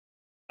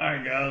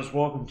Alright guys,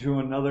 welcome to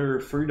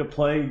another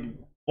free-to-play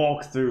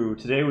walkthrough.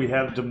 Today we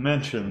have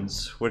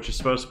Dimensions, which is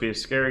supposed to be a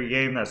scary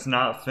game that's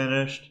not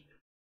finished.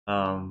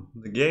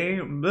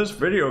 This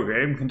video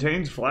game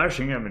contains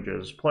flashing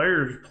images.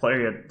 Players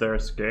play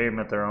this game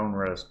at their own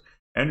risk.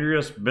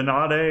 Andreas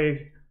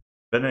I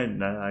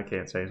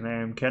can't say his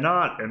name,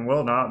 cannot and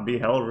will not be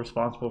held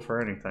responsible for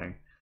anything.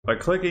 By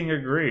clicking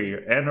agree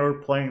and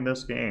or playing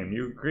this game,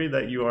 you agree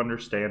that you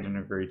understand and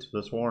agree to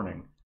this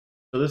warning.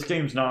 So this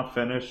game's not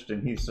finished,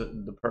 and he's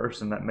the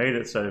person that made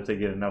it said if they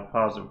get enough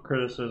positive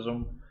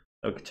criticism,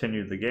 they'll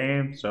continue the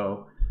game.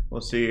 So we'll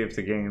see if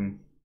the game,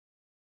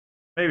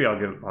 maybe I'll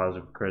give it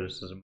positive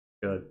criticism.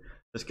 Good.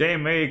 This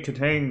game may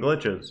contain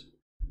glitches.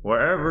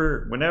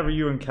 Whenever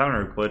you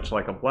encounter a glitch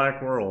like a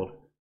black world,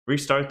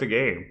 restart the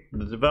game.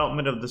 The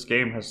development of this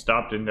game has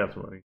stopped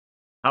indefinitely.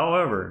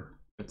 However,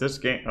 if this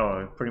game,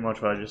 pretty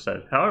much what I just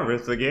said. However,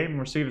 if the game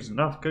receives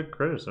enough good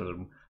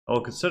criticism, I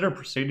will consider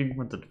proceeding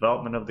with the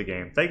development of the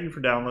game. Thank you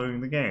for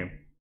downloading the game.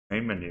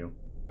 Main menu.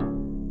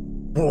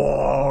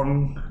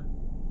 Bong.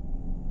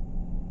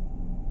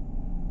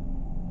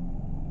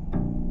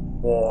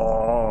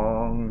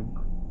 Bong.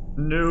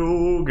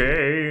 New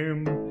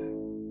game.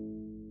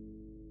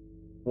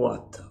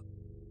 What the?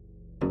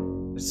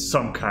 It's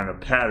some kind of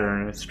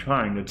pattern. It's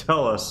trying to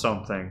tell us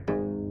something.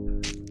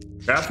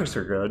 Graphics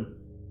are good.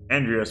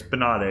 Andreas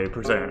Benade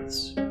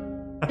presents.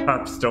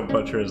 I'm still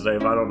butchering his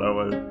name. I don't know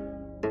what.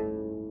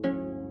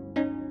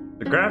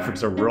 The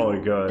graphics are really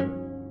good.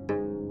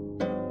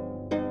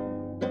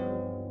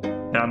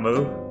 Can I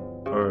move?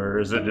 Or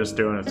is it just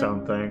doing its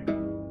own thing?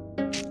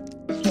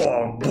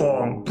 Blong,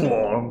 blong,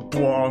 blong,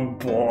 blong,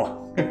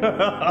 blong.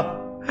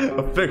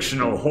 A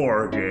fictional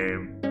horror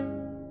game.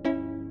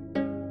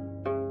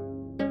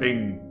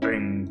 Bing,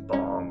 bing,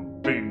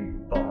 bong,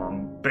 bing,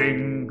 bong,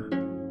 bing.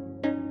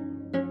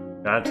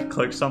 Do I have to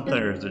click something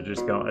or is it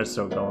just going? It's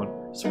still going.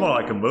 It's more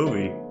like a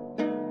movie.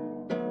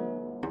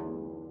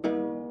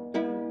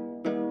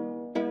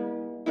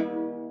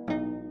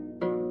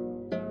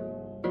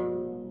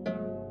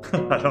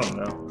 I don't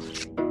know.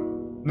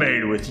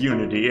 Made with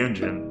Unity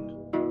engine.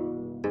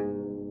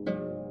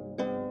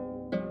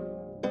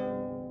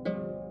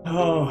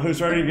 Oh,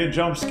 who's ready to get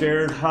jump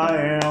scared?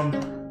 I am.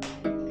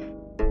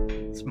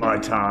 It's my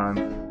time.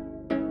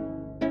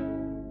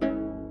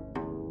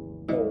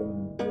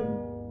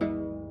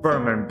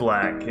 Berman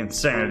Black,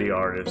 Insanity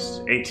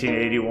Artist,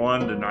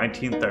 1881 to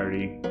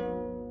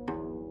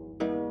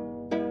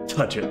 1930.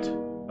 Touch it.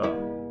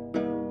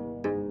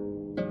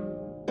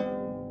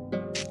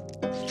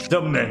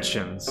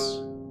 Dimensions.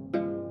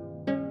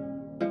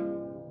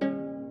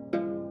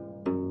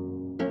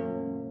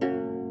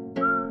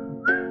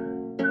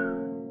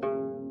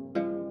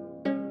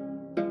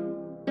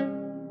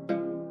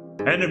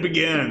 And it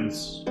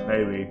begins,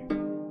 maybe.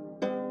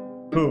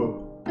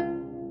 Ooh.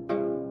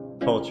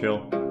 Cold chill.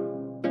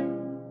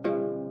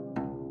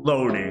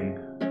 Loading.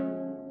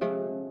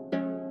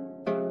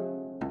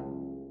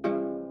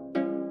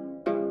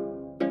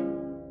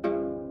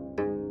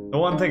 The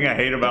one thing I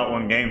hate about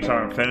when games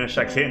aren't finished,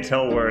 I can't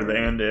tell where the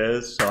end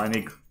is, so I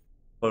need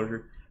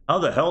closure. How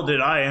the hell did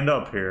I end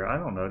up here? I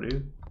don't know,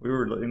 dude. We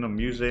were in a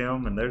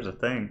museum and there's a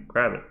thing.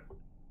 Grab it.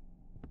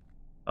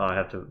 Oh, I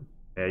have to.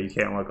 Yeah, you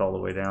can't look all the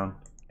way down.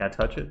 Can I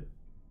touch it?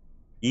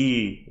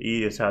 E.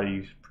 E is how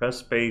you press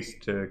space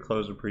to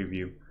close a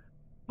preview.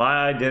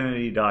 My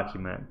identity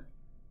document.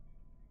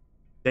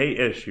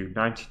 Date issued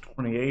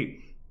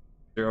 1928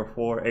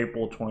 04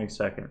 April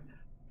 22nd.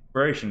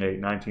 Expiration date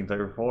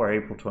 1934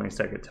 April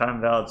 22nd. Time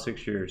valid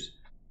 6 years.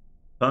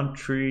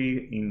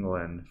 Country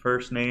England.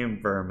 First name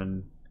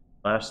Vermin.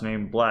 Last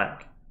name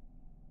Black.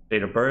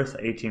 Date of birth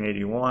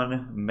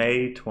 1881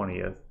 May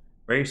 20th.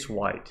 Race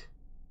white.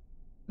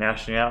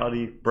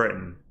 Nationality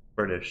Britain.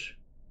 British.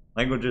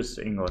 Languages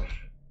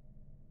English.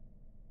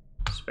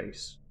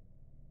 Space.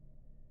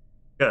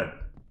 Good.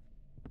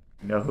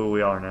 You know who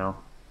we are now.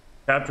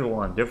 Chapter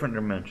 1. Different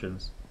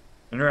dimensions.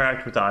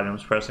 Interact with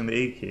items pressing the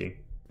E key.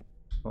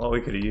 Well,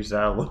 we could have used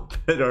that a little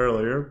bit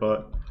earlier,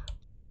 but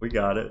we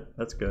got it.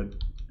 That's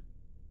good.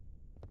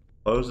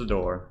 Close the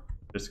door,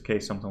 just in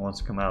case something wants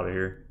to come out of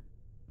here.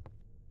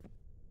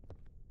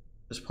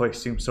 This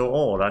place seems so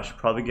old. I should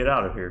probably get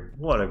out of here.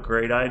 What a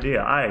great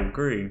idea. I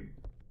agree.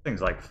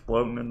 Things like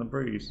floating in the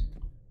breeze.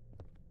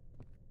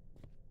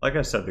 Like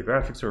I said, the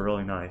graphics are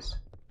really nice.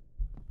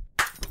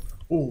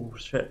 Oh,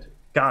 shit.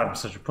 God, I'm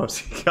such a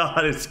pussy.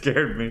 God, it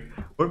scared me.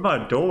 Where'd my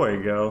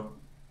doorway go?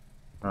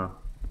 Oh.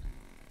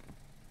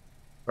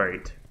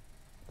 Great.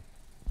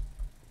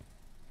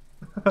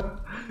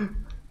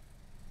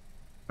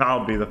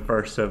 I'll be the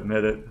first to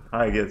admit it.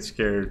 I get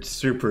scared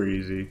super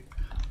easy.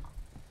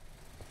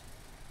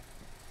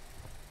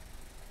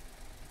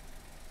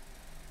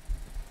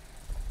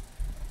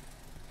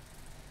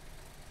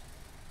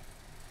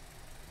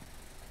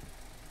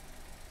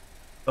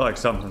 I feel like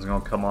something's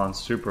gonna come on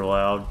super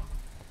loud.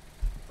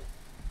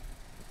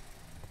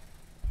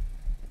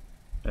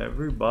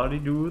 Everybody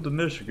do the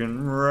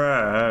Michigan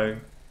rag.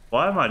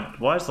 Why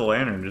is the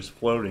lantern just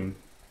floating? Is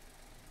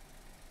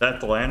that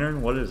the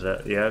lantern? What is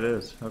that? Yeah, it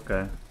is.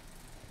 Okay.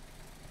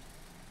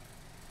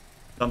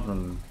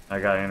 Something I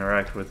gotta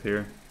interact with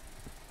here.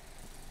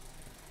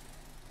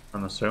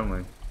 I'm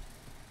assuming.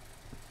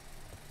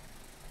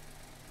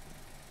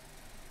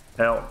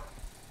 Help.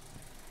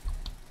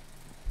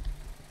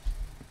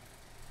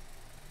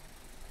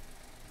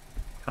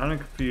 Kinda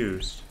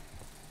confused.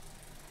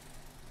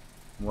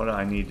 What do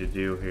I need to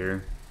do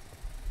here?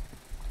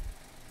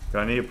 Do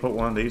I need to put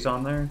one of these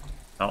on there?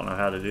 I don't know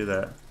how to do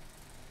that.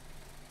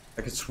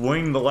 I could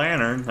swing the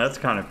lantern. That's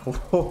kind of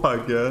cool, I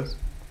guess.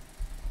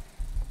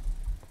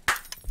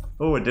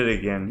 Oh, it did it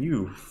again.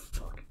 You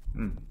fuck.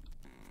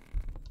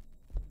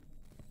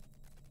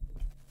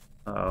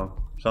 Uh-oh.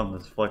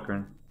 Something's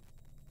flickering.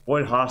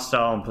 Avoid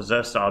hostile and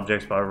possessed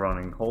objects by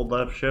running. Hold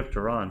left shift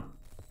to run.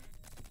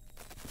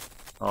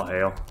 Oh,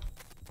 hell.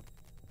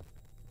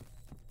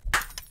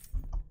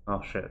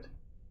 Oh, shit.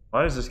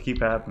 Why does this keep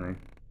happening?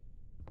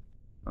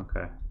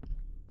 Okay.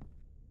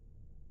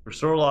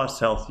 Restore lost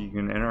health. You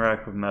can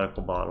interact with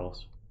medical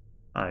bottles.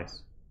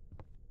 Nice.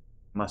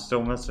 Am I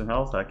still missing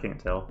health? I can't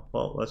tell.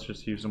 Well, let's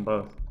just use them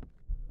both.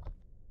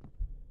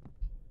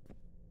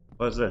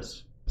 What is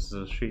this? This is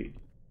a sheet.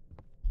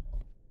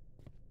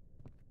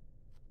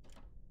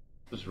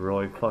 This is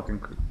really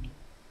fucking cool.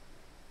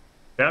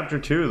 Chapter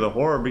 2, the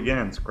horror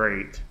begins.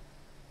 Great.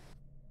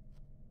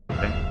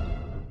 Okay.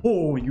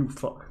 Oh, you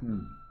fuck.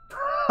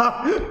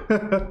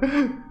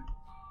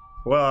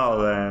 Well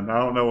then, I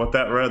don't know what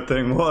that red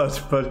thing was,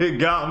 but it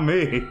got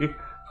me.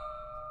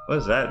 What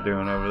is that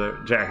doing over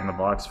there? Jack in the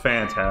Box,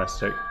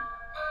 fantastic.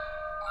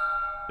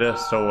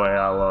 Just the way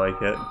I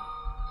like it.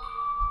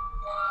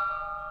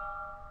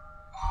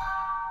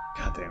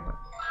 God damn it.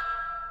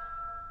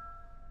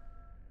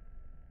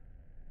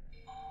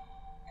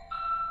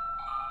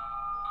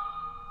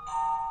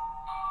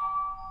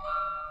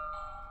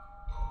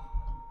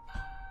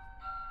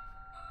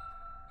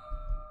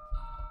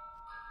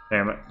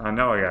 Damn it. I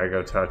know I gotta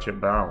go touch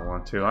it, but I don't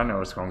want to. I know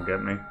it's gonna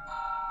get me.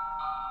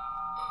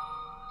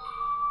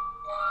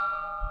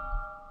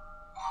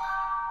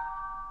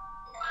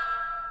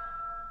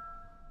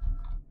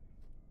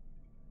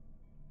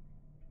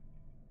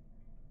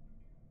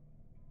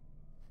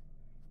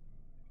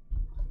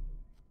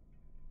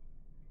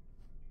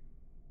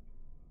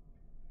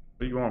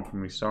 What do you want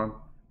from me, son?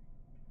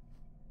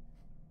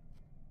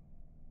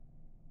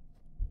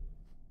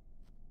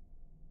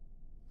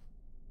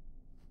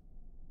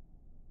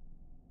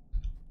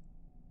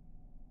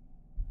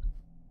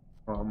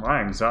 Well, my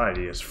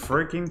anxiety is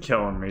freaking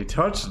killing me.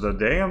 Touch the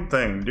damn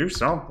thing. Do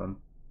something.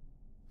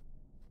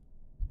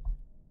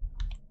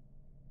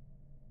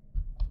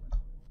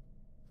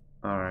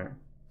 Alright.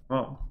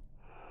 Well.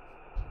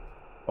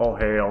 Oh,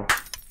 hell.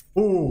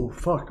 Ooh,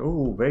 fuck.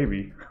 Ooh,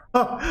 baby.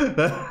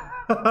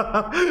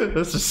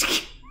 This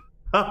is...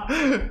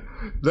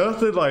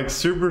 Nothing like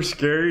super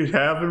scary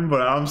happened,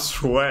 but I'm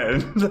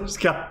sweating. This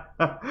guy...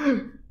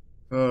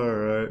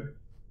 Alright.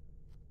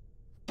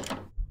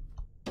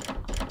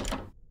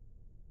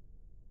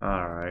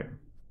 Alright.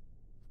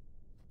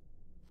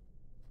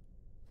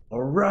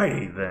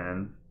 Alrighty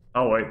then.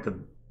 Oh wait,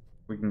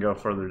 we can go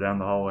further down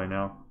the hallway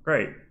now.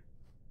 Great.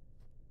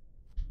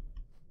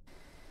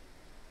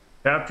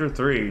 Chapter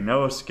 3,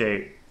 no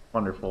escape.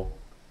 Wonderful.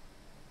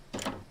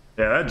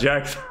 Yeah, that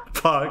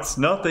jackbox,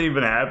 nothing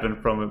even happened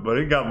from it, but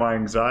it got my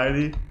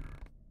anxiety.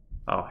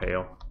 Oh,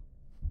 hell.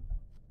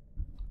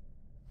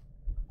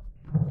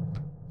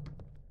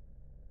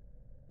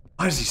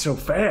 Why is he so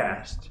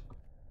fast?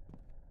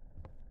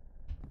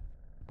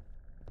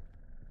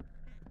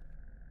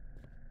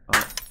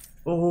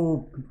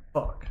 Oh,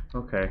 fuck.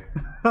 Okay.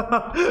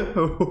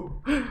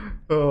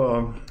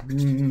 Oh.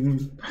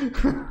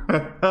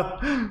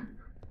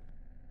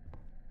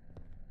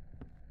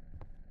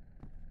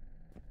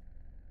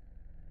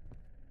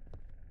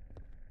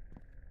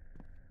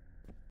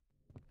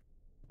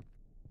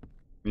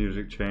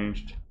 Music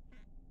changed.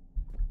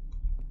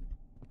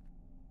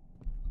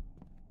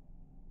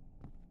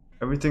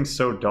 Everything's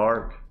so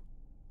dark.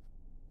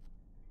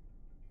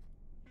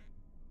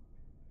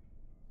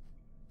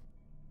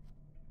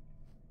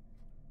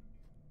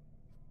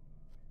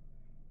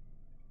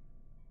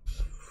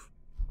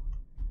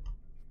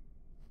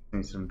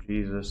 Need some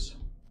Jesus.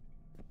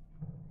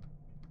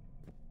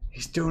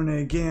 He's doing it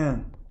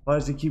again. Why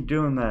does he keep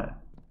doing that?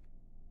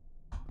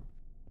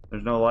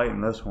 There's no light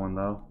in this one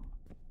though.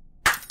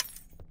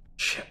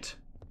 Shit.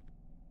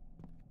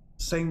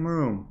 Same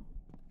room.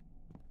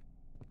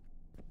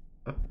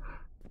 Is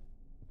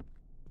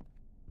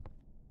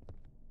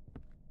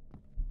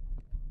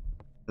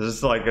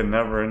this like a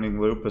never-ending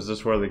loop? Is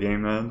this where the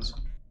game ends?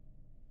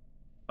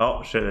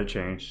 Oh shit, it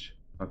changed.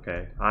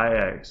 Okay,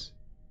 IX.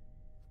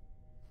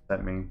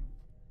 That mean?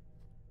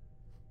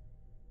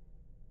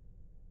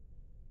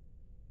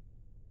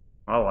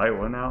 My light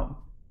went out.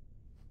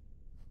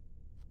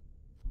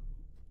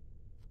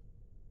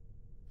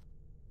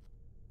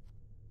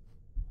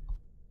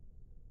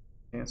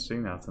 Can't see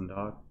nothing,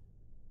 dog.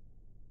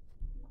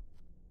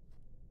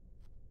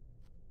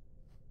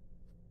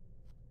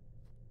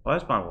 Why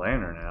is my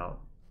lantern out?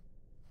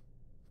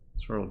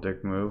 It's a real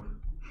dick move.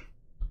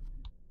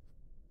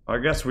 I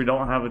guess we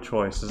don't have a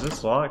choice. Is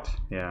this locked?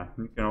 Yeah,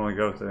 you can only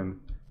go through.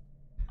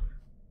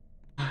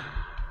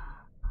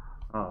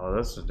 Oh,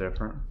 this is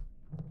different.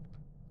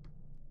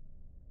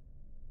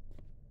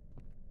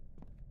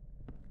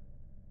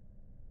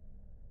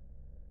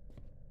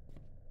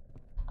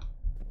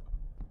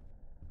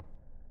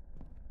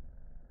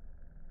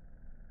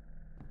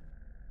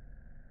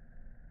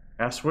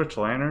 Can I switch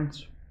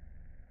lanterns?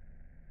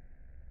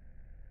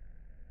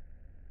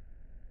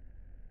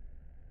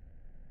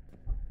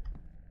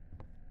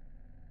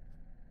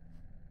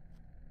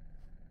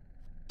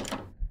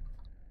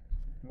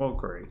 Well,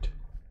 great.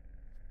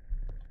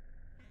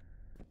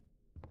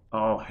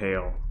 Oh,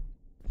 hell.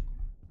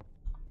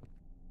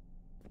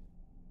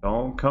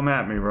 Don't come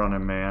at me,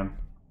 running man.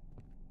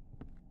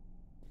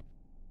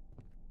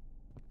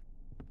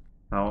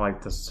 I don't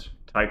like this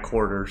tight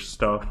quarters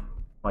stuff.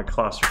 Like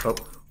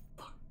claustrophobic.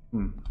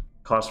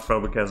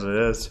 Claustrophobic as it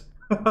is.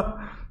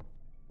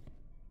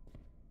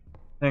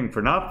 Dang,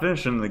 for not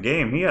finishing the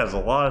game, he has a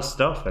lot of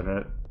stuff in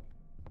it.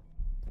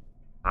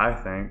 I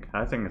think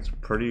it's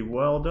pretty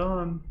well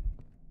done.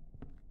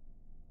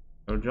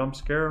 No jump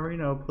scare,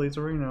 Reno, please,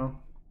 Reno.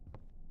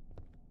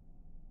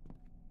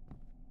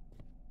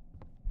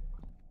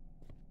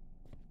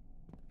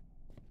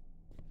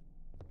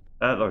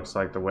 That looks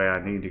like the way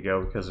I need to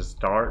go because it's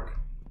dark.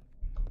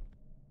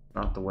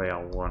 Not the way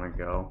I want to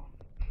go.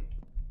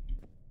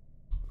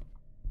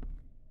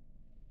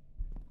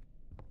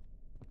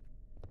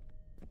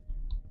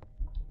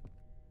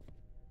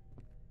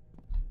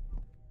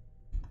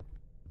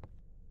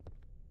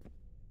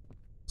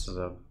 This is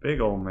a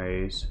big old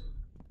maze.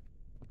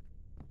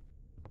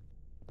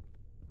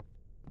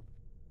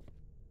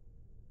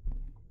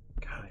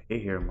 God, I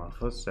hate hearing my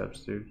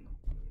footsteps, dude.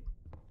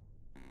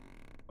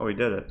 Oh, we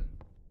did it.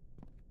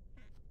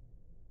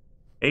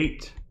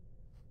 8.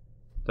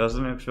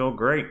 Doesn't it feel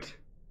great?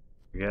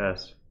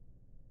 Yes.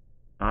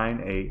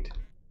 9, 8.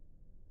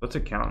 What's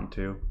it counting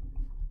to?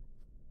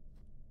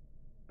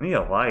 I need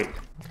a light.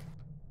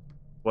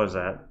 What is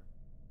that?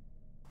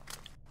 Is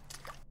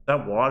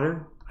that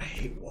water? I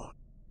hate water.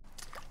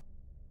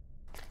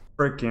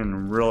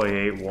 Freaking really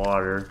hate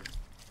water.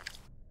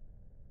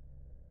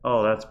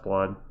 Oh, that's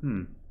blood.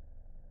 Should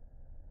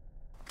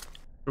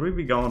we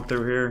be going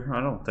through here? I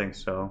don't think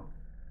so.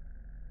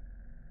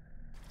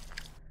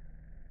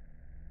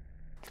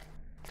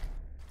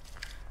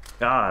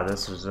 God,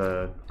 this is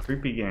a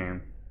creepy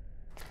game.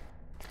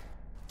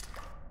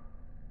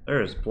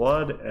 There is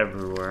blood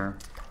everywhere.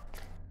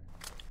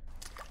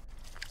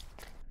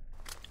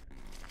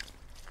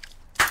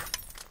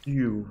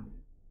 You.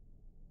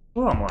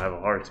 Oh, I'm gonna have a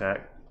heart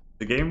attack.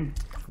 The game.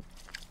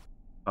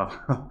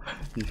 Oh,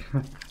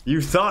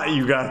 you thought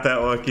you got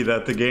that lucky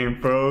that the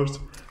game froze.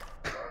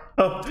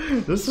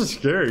 This is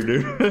scary,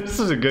 dude. This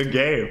is a good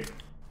game.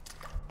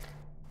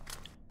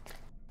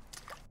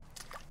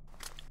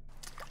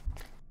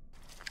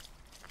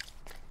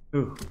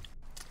 Ooh.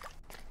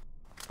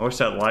 I wish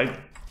that light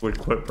would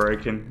quit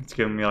breaking. It's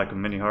giving me like a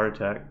mini heart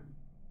attack.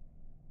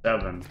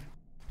 7.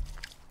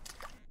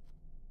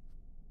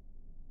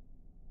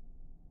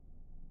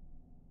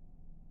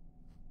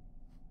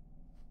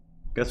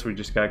 Guess we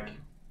just got...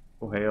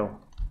 Oh, hell.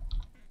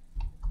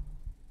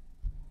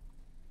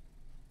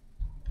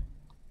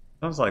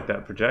 Sounds like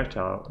that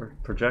projectile or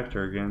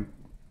projector again.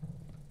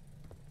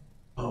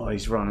 Oh,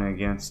 he's running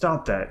again.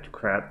 Stop that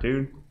crap,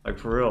 dude. Like,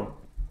 for real.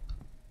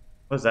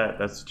 What's that?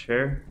 That's a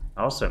chair?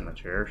 I'll sit in the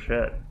chair.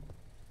 Shit.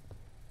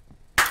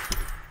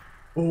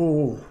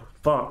 Oh,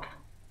 fuck.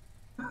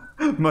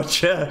 My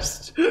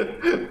chest.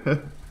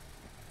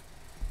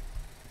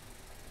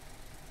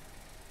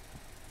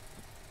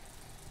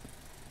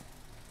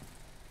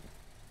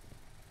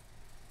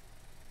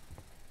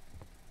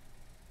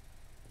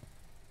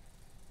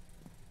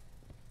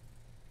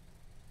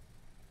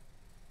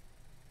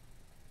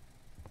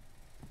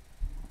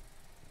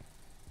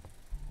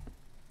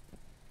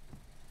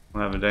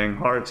 I'll have a dang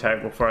heart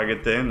attack before I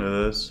get to the end of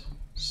this.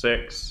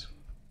 6.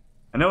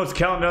 I know it's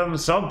counting down to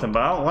something,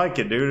 but I don't like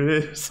it,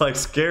 dude. It's like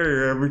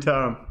scarier every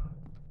time.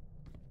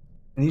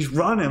 And he's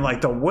running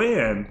like the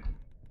wind.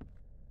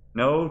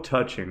 No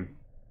touching.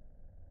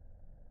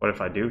 What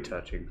if I do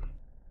touching?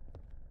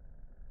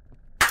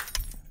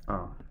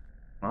 Oh.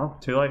 Well,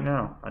 too late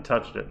now. I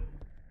touched it.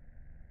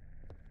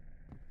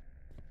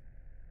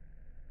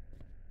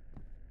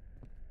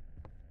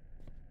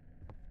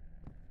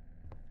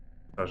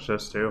 Touch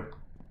this too.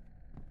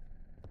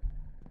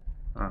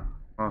 Oh,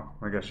 well,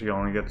 I guess you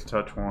only get to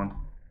touch one.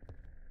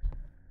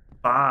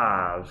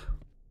 5.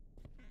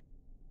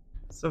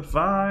 It's the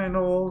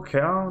final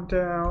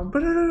countdown.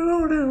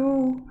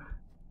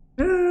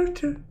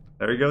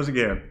 There he goes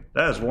again.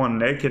 That is one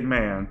naked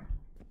man.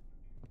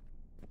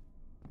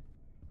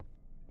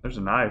 There's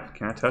a knife.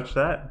 Can I touch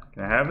that?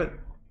 Can I have it?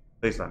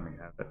 Please let me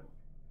have it.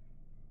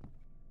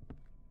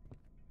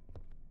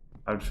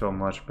 I'd feel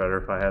much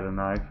better if I had a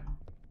knife.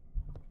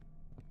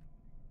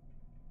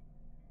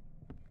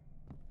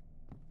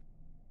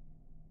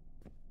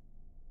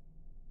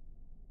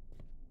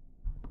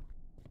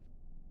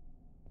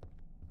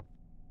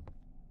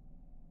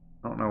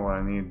 I don't know what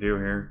I need do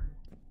here.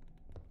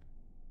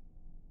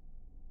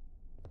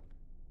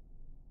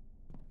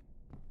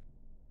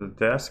 The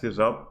desk is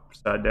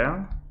upside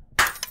down.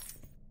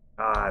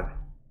 God.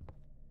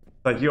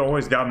 Like, you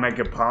always gotta make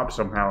it pop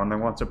somehow, and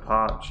then once it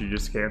pops, you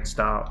just can't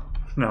stop.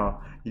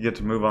 No, you get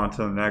to move on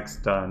to the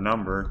next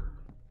number.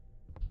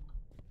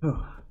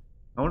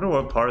 I wonder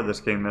what part of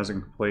this game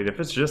isn't complete. If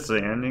it's just the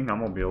ending,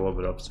 I'm gonna be a little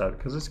bit upset,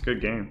 because it's a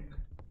good game.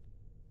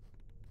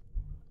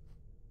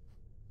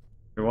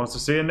 Who wants to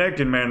see a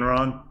naked man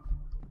run?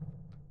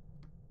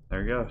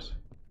 There he goes.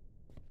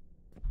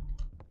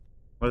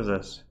 What is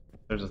this?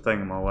 There's a thing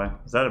in my way.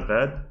 Is that a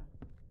bed?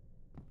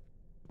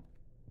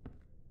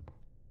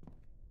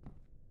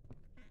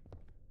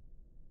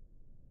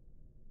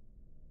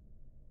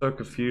 So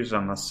confused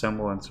on the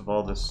semblance of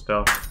all this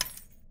stuff.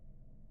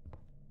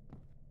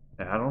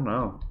 Yeah, I don't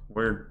know.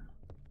 Weird.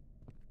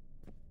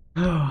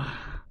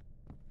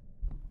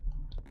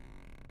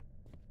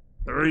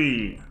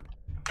 Three.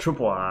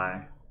 Triple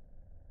I.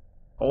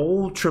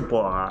 Old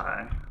triple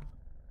I.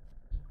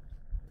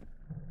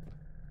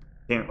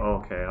 Can't.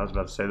 Okay, I was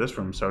about to say this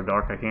room's so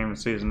dark I can't even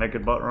see his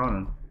naked butt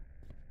running.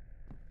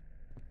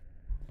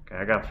 Okay,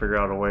 I gotta figure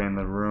out a way in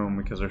the room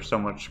because there's so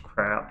much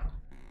crap.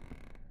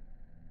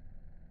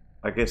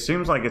 Like, it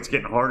seems like it's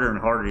getting harder and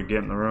harder to get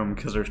in the room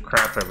because there's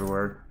crap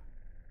everywhere.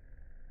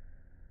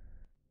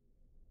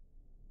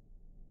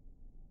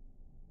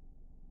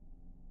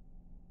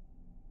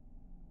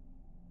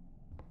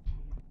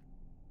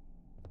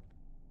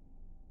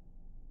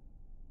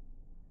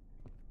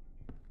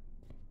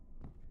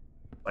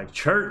 Like,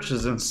 church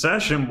is in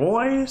session,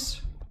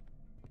 boys!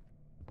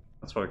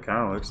 That's what it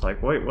kind of looks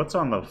like. Wait, what's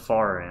on the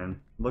far end?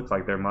 Looks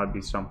like there might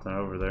be something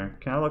over there.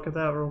 Can I look at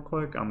that real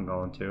quick? I'm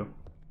going to.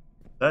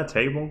 Is that a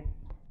table?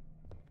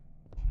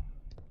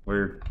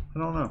 Weird. I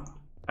don't know.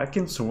 I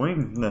can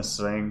swing this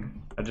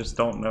thing. I just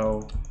don't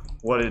know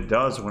what it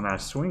does when I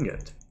swing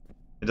it.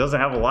 It doesn't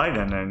have a light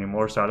in it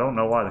anymore, so I don't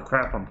know why the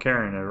crap I'm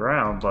carrying it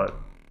around, but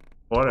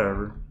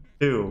whatever.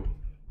 Two.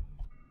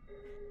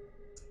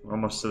 We're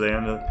almost to the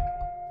end of...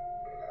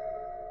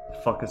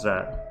 The fuck is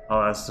that?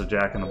 Oh, that's the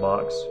Jack in the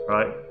Box,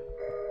 right?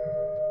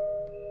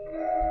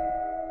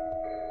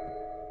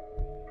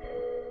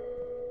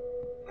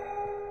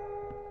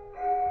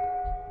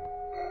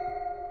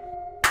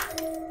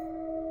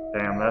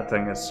 Damn, that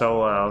thing is so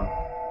loud.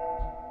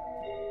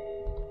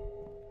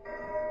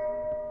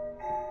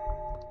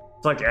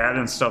 It's like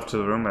adding stuff to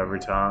the room every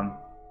time.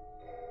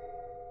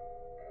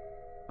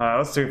 Alright,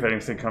 let's see if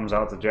anything comes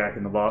out the Jack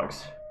in the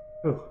Box.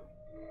 Whew.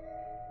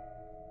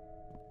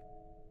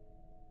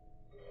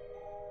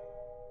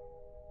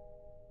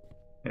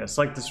 Yeah, it's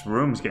like this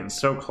room's getting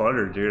so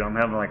cluttered, dude. I'm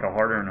having like a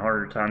harder and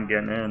harder time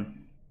getting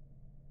in.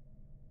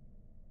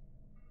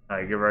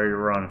 Alright, get ready to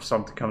run. If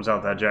something comes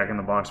out that Jack in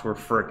the Box, we're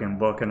frickin'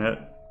 booking it.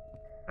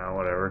 Nah,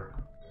 whatever.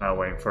 Not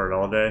waiting for it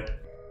all day.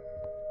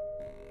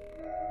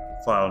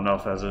 It's loud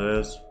enough as it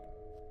is.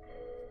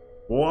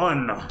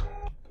 One!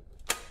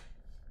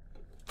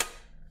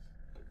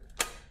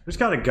 Who's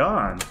got a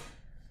gun?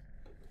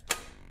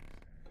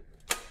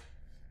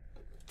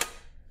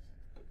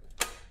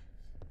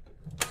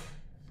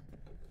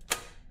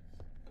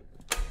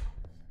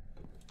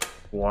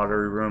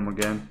 Watery room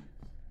again.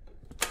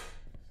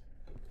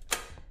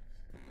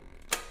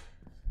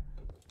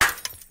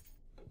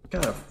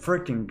 Got a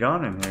freaking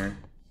gun in here.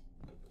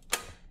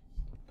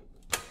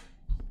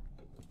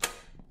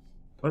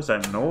 What's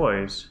that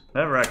noise?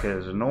 That racket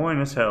is annoying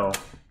as hell.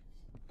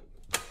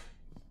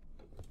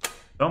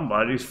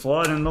 Somebody's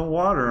flooding the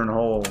watering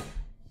hole.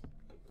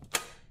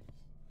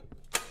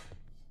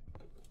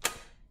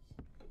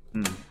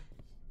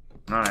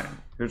 Alright,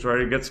 who's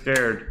ready to get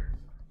scared?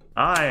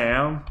 I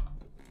am.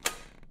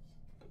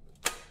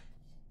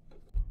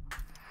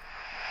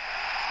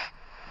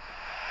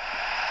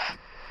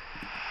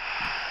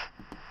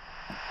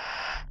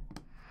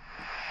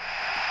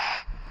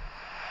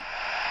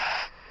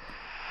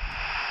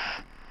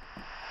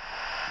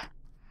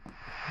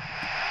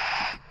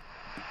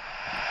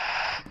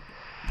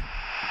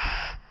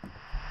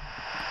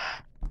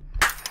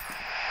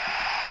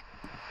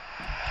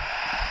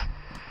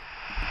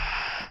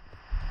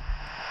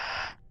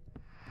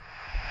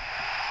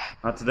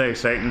 Not today,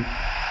 Satan.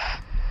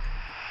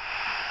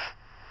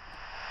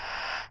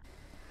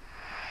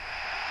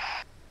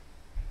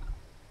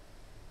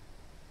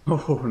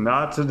 Oh,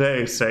 not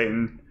today,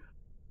 Satan.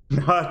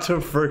 Not to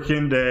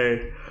freaking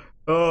day.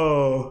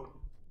 Oh,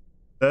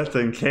 that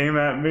thing came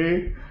at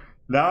me.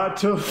 Not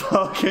to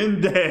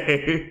fucking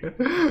day.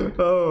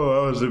 Oh,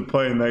 I wasn't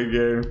playing that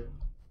game.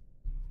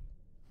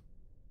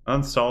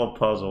 Unsolved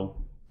puzzle.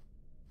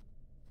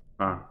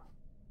 Huh.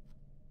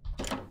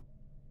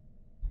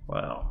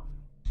 Well.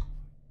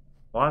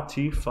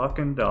 Wati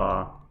fucking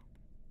da.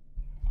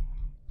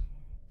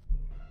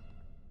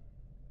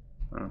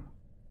 Huh.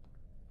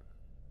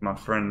 My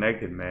friend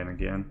Naked Man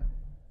again.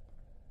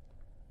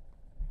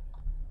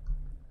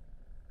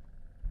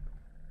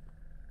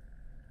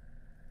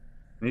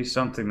 Need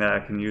something that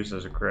I can use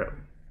as a grip.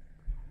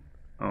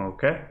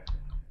 Okay.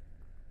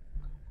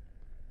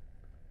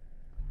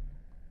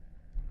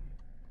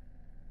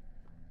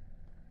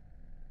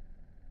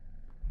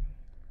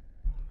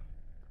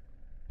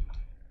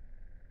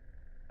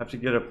 Have to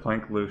get a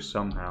plank loose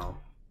somehow.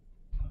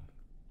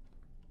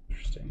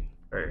 Interesting.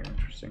 Very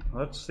interesting.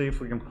 Let's see if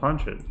we can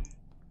punch it.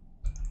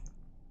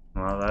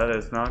 Well, that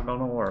is not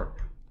gonna work.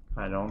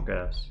 I don't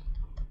guess.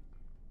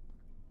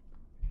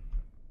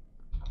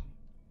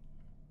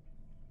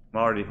 I'm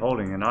already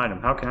holding an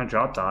item. How can I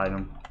drop the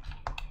item?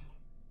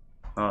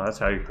 Oh, that's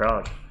how you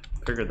crouch.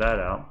 Figured that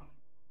out.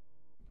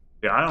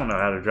 Yeah, I don't know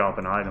how to drop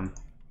an item.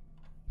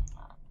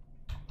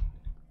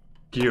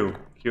 Q.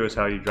 Q is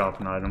how you drop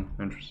an item.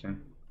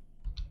 Interesting.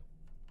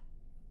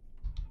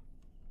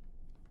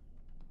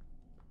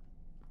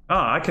 Oh,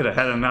 I could have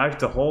had a knife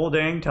the whole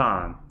dang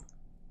time.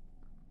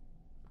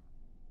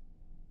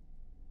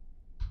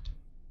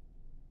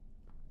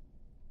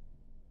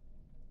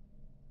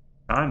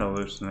 Trying to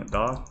loosen it,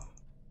 dog.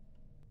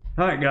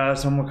 Alright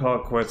guys, I'm gonna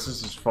call it quits. This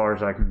is as far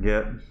as I can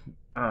get.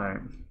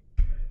 Alright.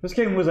 This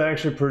game was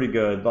actually pretty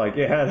good. Like,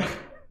 it had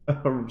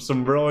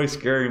some really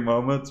scary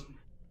moments.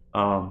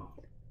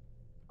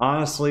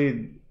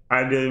 Honestly,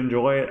 I did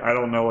enjoy it. I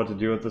don't know what to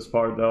do with this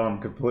part though. I'm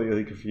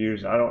completely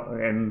confused.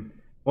 And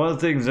one of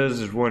the things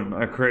is when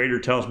a creator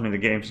tells me the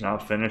game's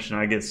not finished and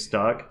I get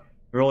stuck,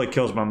 it really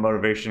kills my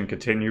motivation to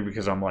continue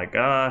because I'm like,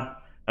 I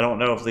don't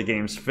know if the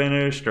game's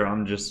finished or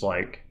I'm just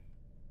like,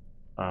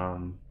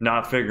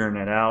 not figuring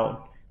it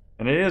out.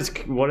 And it is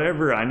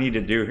whatever I need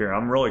to do here.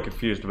 I'm really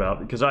confused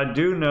about because I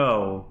do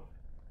know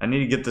I need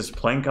to get this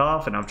plank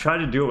off, and I've tried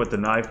to do it with the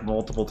knife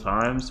multiple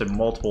times in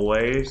multiple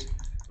ways,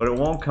 but it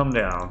won't come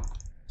down.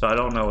 So I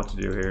don't know what to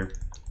do here.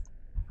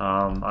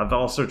 I've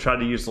also tried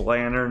to use the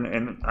lantern,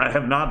 and I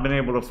have not been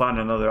able to find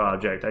another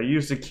object. I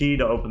used the key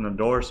to open the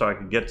door so I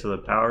could get to the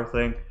power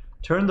thing,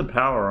 turn the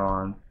power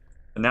on,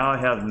 and now I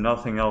have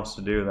nothing else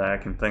to do that I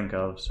can think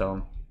of.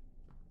 So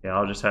yeah,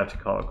 I'll just have to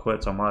call it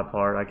quits on my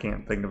part. I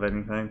can't think of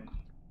anything.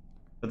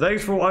 But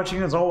thanks for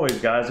watching as always,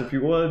 guys. If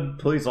you would,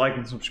 please like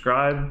and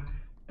subscribe.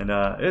 And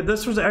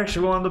this was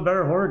actually one of the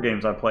better horror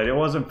games I played. It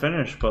wasn't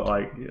finished, but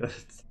like,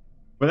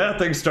 when that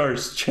thing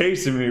starts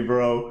chasing me,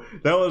 bro,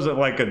 that wasn't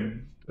like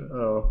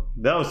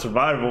that was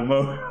survival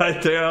mode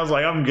right there. I was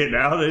like, I'm getting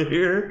out of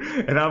here,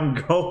 and I'm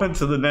going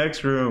to the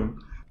next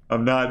room.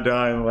 I'm not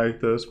dying like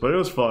this, but it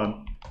was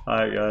fun.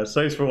 Alright, guys.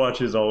 Thanks for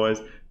watching as always.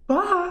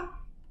 Bye!